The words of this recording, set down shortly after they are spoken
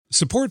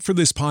Support for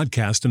this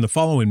podcast and the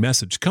following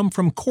message come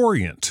from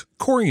Corient.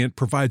 Corient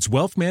provides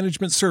wealth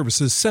management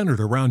services centered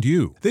around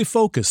you. They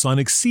focus on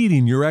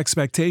exceeding your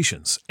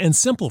expectations and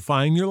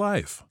simplifying your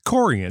life.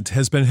 Corient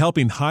has been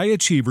helping high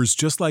achievers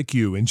just like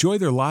you enjoy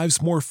their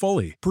lives more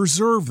fully,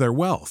 preserve their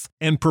wealth,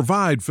 and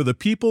provide for the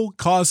people,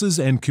 causes,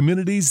 and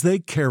communities they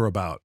care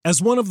about. As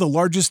one of the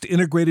largest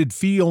integrated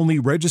fee-only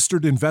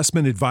registered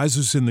investment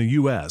advisors in the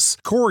U.S.,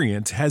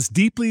 Corient has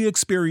deeply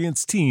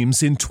experienced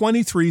teams in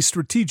 23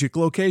 strategic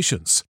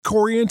locations.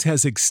 Corient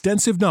has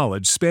extensive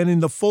knowledge spanning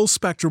the full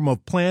spectrum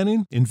of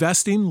planning,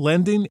 investing,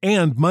 lending,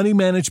 and money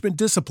management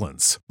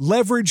disciplines.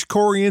 Leverage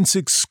Corient's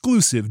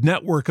exclusive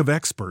network of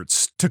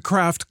experts to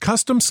craft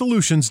custom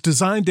solutions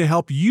designed to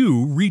help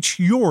you reach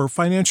your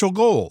financial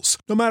goals,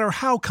 no matter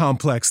how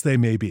complex they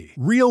may be.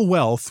 Real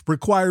wealth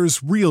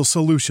requires real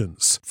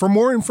solutions. For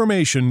more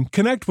information,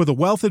 connect with a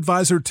wealth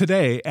advisor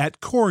today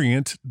at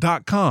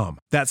Corient.com.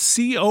 That's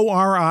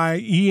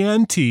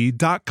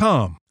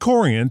Corient.com.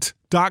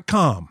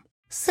 Corient.com.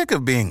 Sick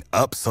of being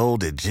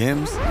upsold at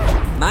gyms?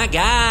 My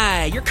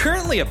guy, you're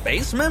currently a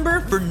base member?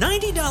 For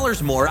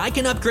 $90 more, I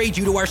can upgrade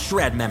you to our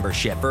Shred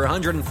membership. For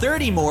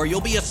 $130 more,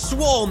 you'll be a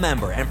Swole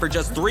member. And for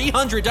just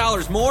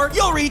 $300 more,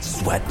 you'll reach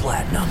Sweat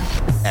Platinum.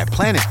 At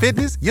Planet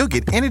Fitness, you'll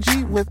get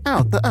energy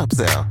without the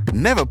upsell.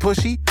 Never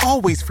pushy,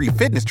 always free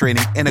fitness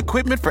training and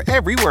equipment for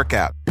every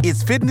workout.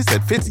 It's fitness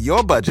that fits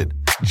your budget.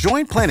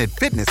 Join Planet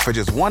Fitness for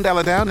just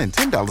 $1 down and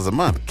 $10 a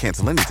month.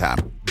 Cancel anytime.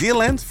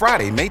 Deal ends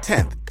Friday, May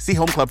 10th. See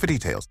Home Club for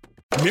details.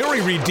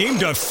 Mary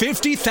redeemed a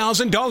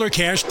 $50,000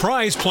 cash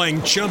prize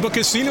playing Chumba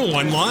Casino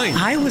online.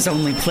 I was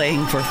only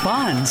playing for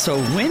fun, so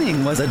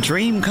winning was a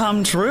dream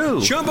come true.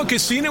 Chumba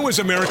Casino is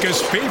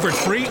America's favorite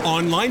free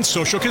online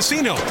social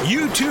casino.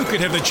 You, too,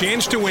 could have the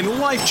chance to win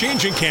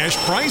life-changing cash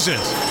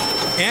prizes.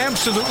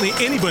 Absolutely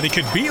anybody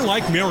could be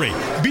like Mary.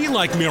 Be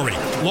like Mary.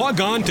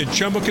 Log on to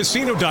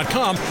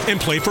ChumbaCasino.com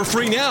and play for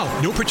free now.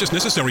 No purchase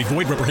necessary.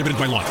 Void where prohibited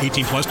by law.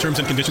 18 plus terms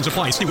and conditions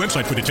apply. See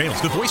website for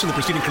details. The voice in the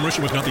preceding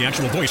commercial was not the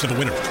actual voice of the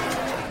winner.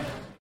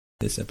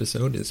 This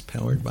episode is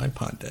powered by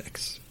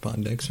Poddex.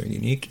 Poddex are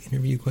unique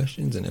interview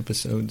questions and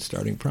episode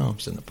starting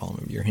prompts in the palm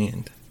of your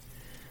hand.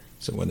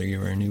 So whether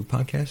you're a new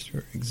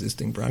podcaster,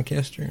 existing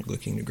broadcaster,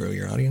 looking to grow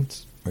your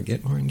audience, or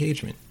get more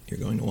engagement, you're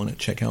going to want to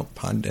check out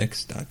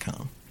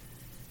Poddex.com.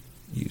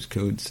 Use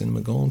code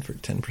CinemaGold for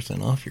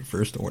 10% off your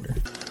first order.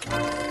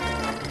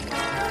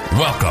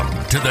 Welcome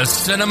to the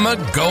Cinema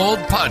Gold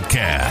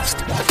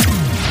Podcast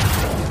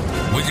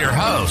with your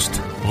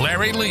host,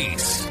 Larry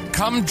Leese.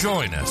 Come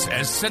join us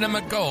as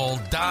Cinema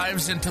Gold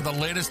dives into the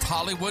latest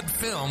Hollywood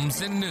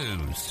films and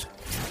news.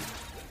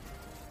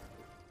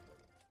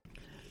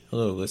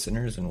 Hello,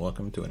 listeners, and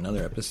welcome to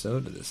another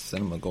episode of the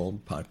Cinema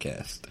Gold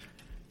Podcast.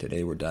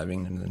 Today we're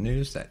diving into the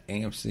news that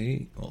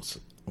AMC will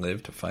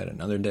live to fight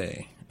another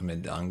day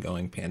amid the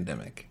ongoing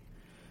pandemic.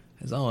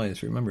 As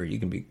always, remember you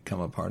can become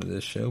a part of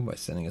this show by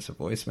sending us a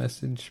voice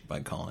message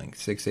by calling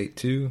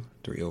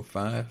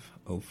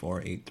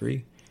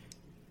 682-305-0483.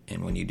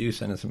 And when you do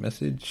send us a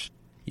message,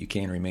 you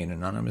can remain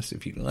anonymous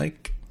if you'd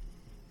like.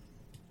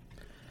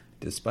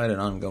 Despite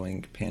an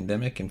ongoing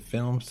pandemic and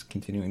films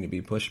continuing to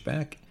be pushed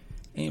back,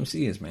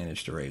 AMC has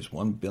managed to raise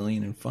 $1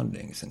 billion in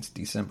funding since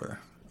December,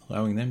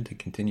 allowing them to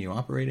continue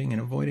operating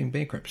and avoiding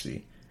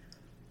bankruptcy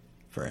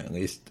for at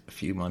least a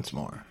few months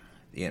more.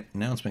 The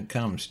announcement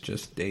comes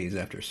just days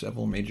after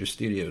several major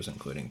studios,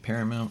 including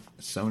Paramount,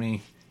 Sony,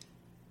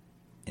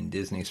 and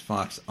Disney's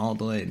Fox, all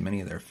delayed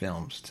many of their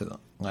films to the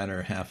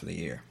latter half of the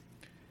year.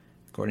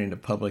 According to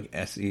public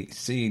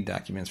SEC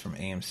documents from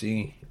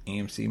AMC,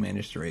 AMC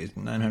managed to raise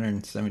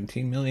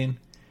 $917 million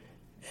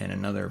and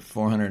another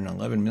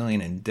 $411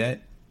 million in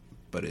debt,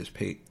 but is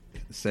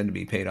said to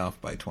be paid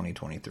off by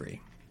 2023.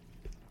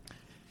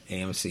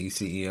 AMC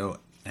CEO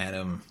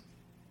Adam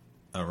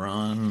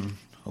Aron,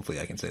 hopefully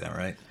I can say that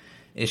right,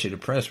 issued a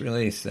press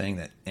release saying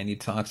that any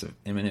talks of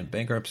imminent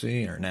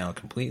bankruptcy are now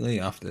completely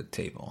off the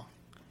table.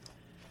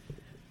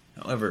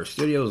 However,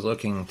 studios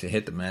looking to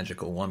hit the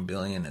magical $1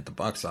 billion at the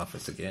box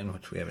office again,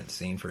 which we haven't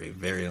seen for a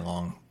very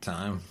long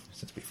time,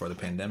 since before the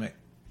pandemic,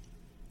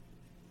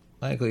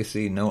 likely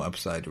see no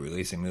upside to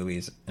releasing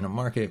movies in a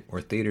market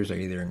where theaters are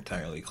either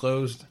entirely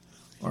closed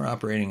or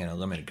operating at a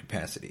limited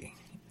capacity.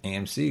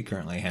 AMC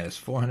currently has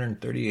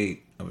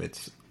 438 of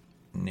its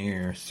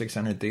near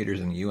 600 theaters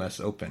in the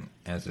U.S. open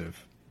as of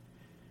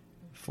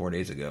 4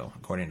 days ago,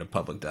 according to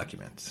public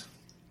documents.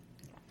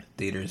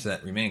 Theaters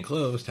that remain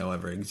closed,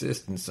 however,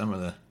 exist in some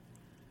of the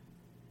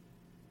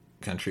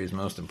country's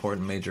most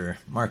important major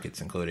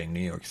markets, including New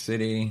York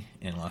City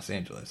and Los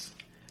Angeles.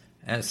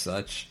 As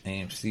such,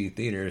 AMC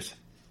theaters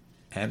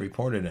had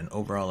reported an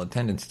overall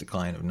attendance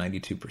decline of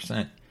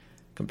 92%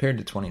 compared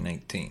to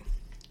 2019.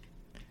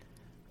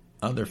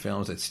 Other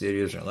films that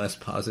studios are less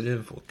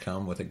positive will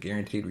come with a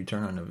guaranteed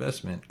return on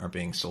investment are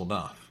being sold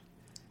off.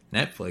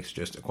 Netflix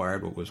just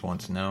acquired what was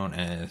once known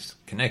as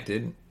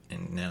Connected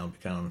and now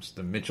becomes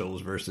The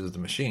Mitchells vs. the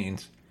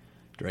Machines,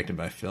 directed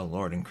by Phil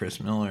Lord and Chris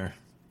Miller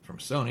from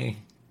Sony.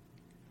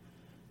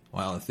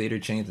 While the theater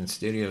chains and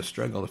studios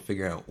struggle to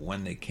figure out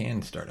when they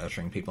can start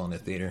ushering people into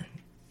theater,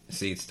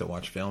 seats to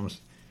watch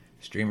films,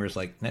 streamers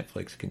like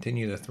Netflix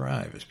continue to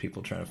thrive as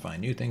people try to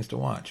find new things to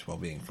watch while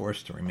being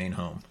forced to remain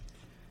home.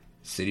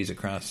 Cities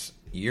across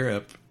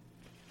Europe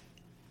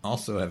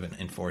also have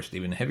enforced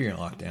even heavier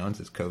lockdowns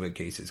as COVID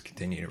cases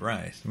continue to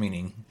rise,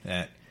 meaning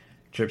that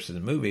trips to the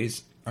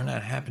movies are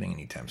not happening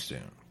anytime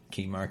soon.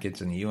 Key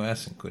markets in the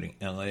U.S., including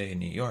LA and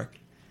New York,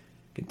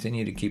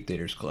 continue to keep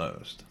theaters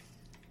closed.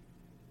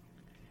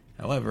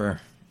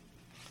 However,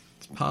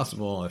 it's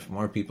possible if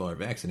more people are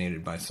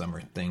vaccinated by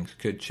summer, things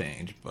could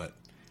change, but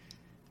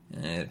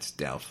it's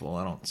doubtful.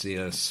 I don't see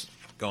us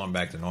going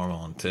back to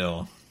normal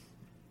until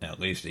at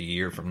least a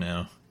year from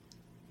now.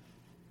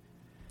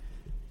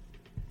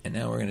 And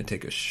now we're going to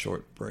take a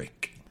short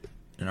break.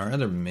 And our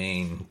other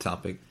main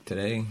topic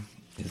today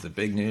is the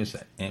big news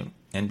that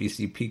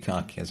NBC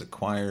Peacock has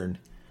acquired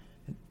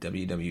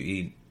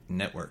WWE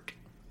Network.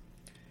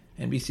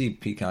 NBC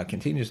Peacock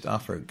continues to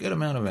offer a good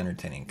amount of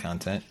entertaining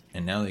content,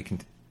 and now they can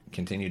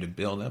continue to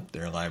build up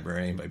their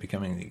library by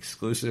becoming the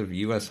exclusive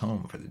U.S.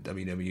 home for the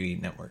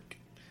WWE Network.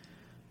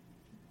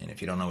 And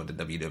if you don't know what the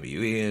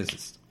WWE is,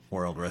 it's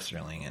World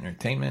Wrestling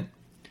Entertainment.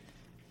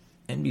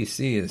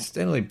 NBC has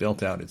steadily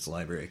built out its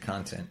library of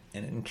content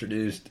and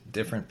introduced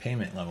different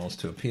payment levels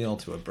to appeal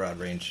to a broad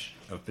range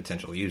of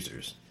potential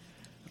users.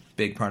 A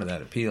big part of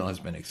that appeal has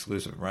been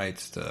exclusive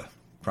rights to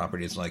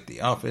properties like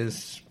The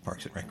Office,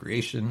 Parks and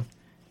Recreation,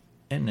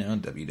 and now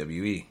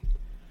WWE.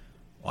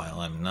 While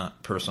I'm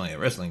not personally a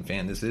wrestling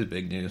fan, this is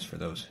big news for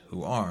those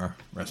who are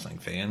wrestling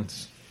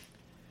fans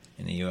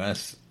in the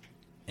U.S.,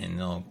 and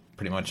they'll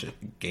pretty much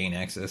gain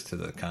access to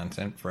the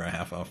content for a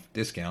half-off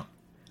discount,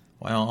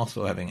 while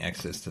also having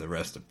access to the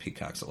rest of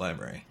Peacock's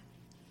library.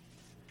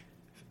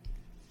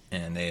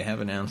 And they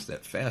have announced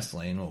that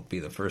Fastlane will be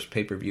the first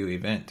pay-per-view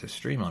event to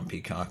stream on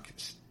Peacock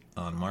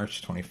on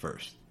March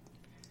 21st.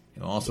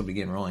 It will also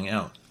begin rolling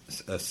out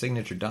a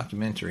signature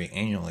documentary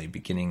annually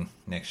beginning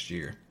next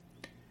year.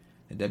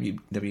 The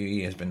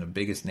WWE has been the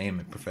biggest name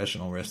in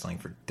professional wrestling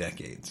for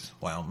decades.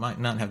 While it might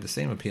not have the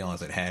same appeal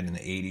as it had in the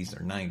 80s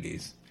or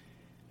 90s,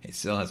 it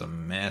still has a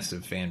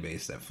massive fan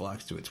base that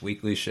flocks to its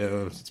weekly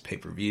shows, its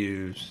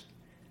pay-per-views,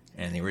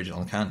 and the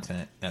original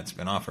content that's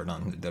been offered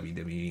on the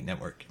WWE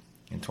Network.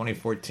 In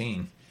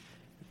 2014,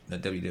 the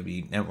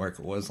WWE Network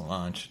was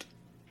launched,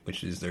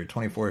 which is their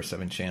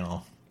 24/7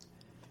 channel,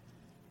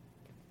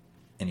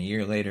 and a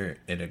year later,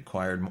 it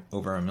acquired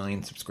over 1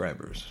 million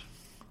subscribers.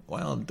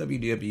 While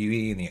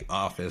WWE and The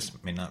Office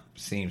may not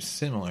seem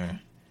similar,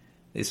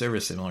 they serve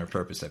a similar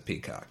purpose at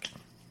Peacock.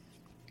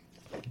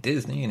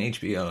 Disney and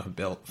HBO have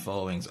built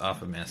followings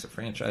off of massive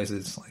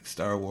franchises like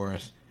Star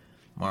Wars,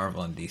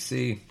 Marvel, and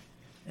DC.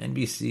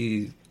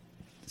 NBC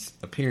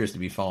appears to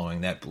be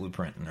following that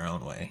blueprint in their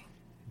own way.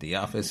 The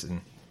Office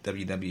and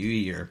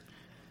WWE are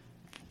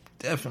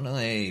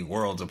definitely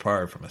worlds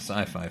apart from a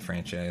sci-fi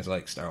franchise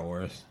like Star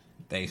Wars.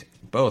 They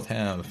both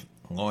have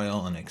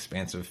loyal and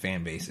expansive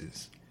fan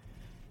bases.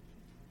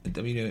 The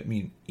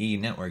WWE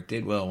Network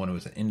did well when it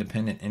was an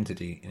independent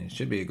entity, and it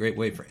should be a great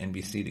way for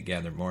NBC to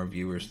gather more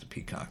viewers to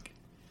Peacock.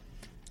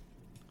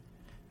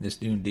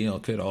 This new deal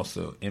could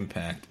also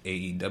impact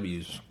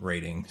AEW's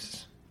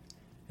ratings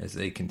as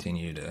they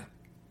continue to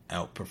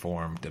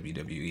outperform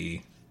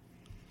WWE.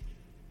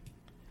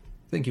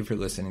 Thank you for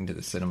listening to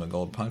the Cinema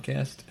Gold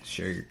podcast.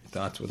 Share your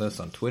thoughts with us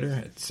on Twitter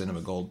at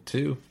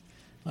CinemaGold2.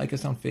 Like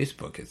us on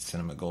Facebook at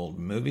Cinema Gold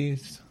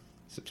Movies.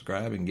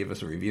 Subscribe and give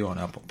us a review on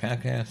Apple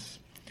Podcasts.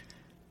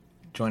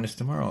 Join us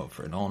tomorrow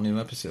for an all-new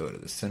episode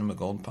of the Cinema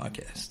Gold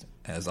podcast.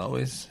 As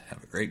always,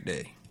 have a great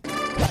day.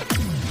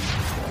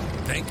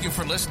 Thank you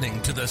for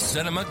listening to the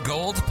Cinema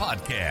Gold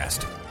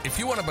podcast. If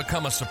you want to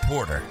become a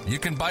supporter, you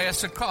can buy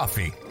us a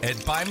coffee at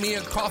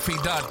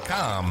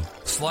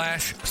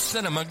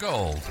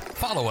buymeacoffee.com/cinemagold.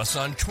 Follow us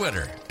on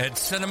Twitter at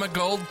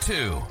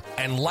CinemaGold2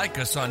 and like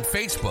us on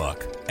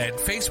Facebook at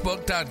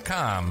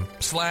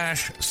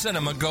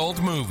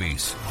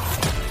facebook.com/cinemagoldmovies.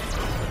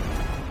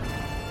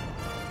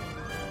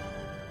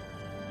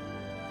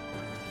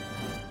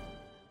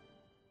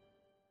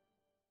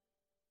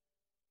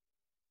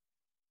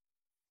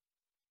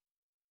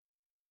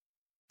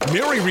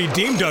 Mary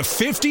redeemed a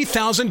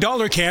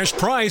 $50,000 cash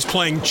prize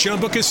playing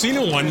Chumba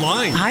Casino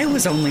online. I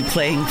was only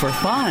playing for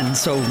fun,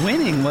 so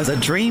winning was a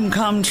dream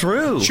come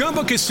true.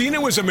 Chumba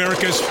Casino is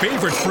America's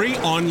favorite free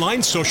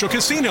online social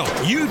casino.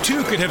 You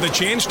too could have the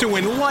chance to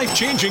win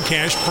life-changing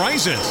cash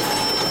prizes.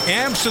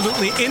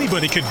 Absolutely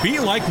anybody could be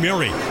like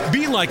Mary.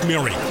 Be like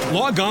Mary.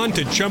 Log on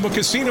to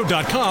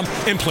ChumbaCasino.com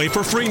and play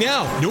for free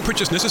now. No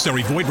purchase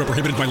necessary. Void where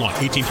prohibited by law.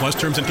 18 plus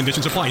terms and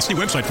conditions apply. See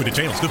website for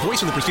details. The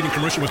voice in the preceding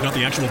commercial was not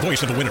the actual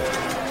voice of the winner.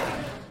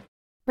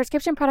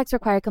 Prescription products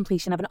require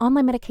completion of an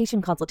online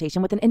medication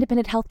consultation with an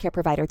independent healthcare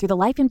provider through the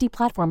LifeMD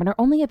platform and are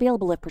only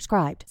available if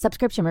prescribed.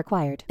 Subscription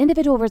required.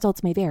 Individual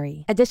results may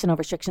vary. Additional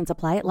restrictions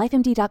apply at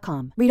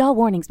lifemd.com. Read all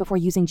warnings before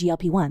using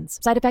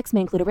GLP-1s. Side effects may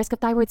include a risk of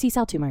thyroid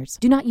C-cell tumors.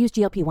 Do not use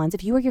GLP-1s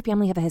if you or your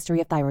family have a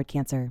history of thyroid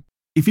cancer.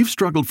 If you've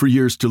struggled for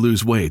years to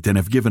lose weight and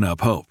have given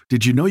up hope,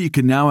 did you know you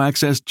can now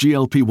access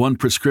GLP-1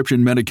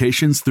 prescription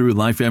medications through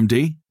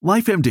LifeMD?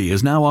 LifeMD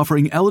is now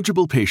offering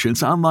eligible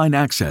patients online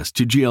access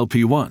to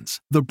GLP-1s,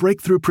 the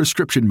breakthrough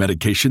prescription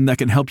medication that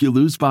can help you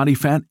lose body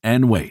fat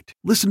and weight.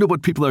 Listen to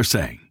what people are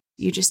saying.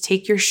 You just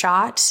take your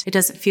shot. It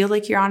doesn't feel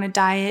like you're on a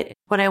diet.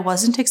 What I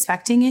wasn't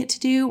expecting it to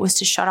do was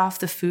to shut off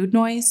the food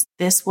noise.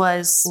 This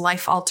was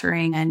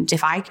life-altering, and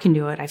if I can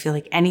do it, I feel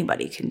like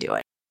anybody can do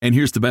it. And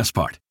here's the best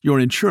part. Your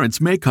insurance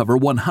may cover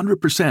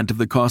 100% of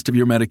the cost of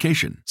your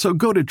medication. So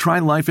go to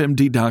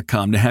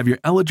TryLifeMD.com to have your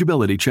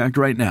eligibility checked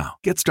right now.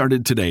 Get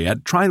started today at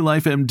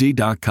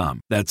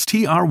TryLifeMD.com. That's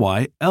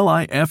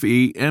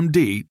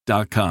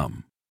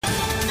TryLifeMD.com.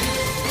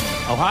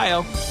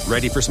 Ohio,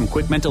 ready for some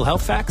quick mental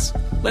health facts?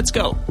 Let's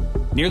go.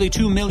 Nearly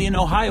 2 million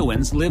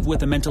Ohioans live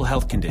with a mental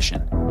health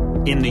condition.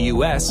 In the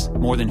U.S.,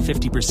 more than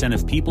 50%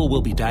 of people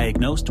will be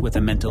diagnosed with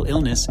a mental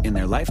illness in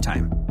their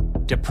lifetime.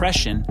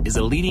 Depression is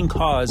a leading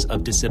cause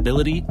of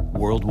disability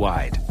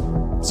worldwide.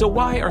 So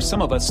why are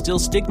some of us still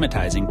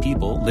stigmatizing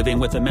people living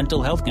with a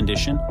mental health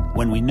condition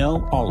when we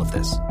know all of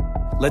this?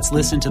 Let's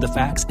listen to the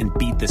facts and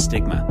beat the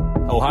stigma.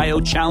 Ohio,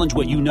 challenge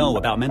what you know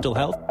about mental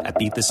health at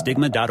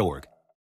beatthestigma.org.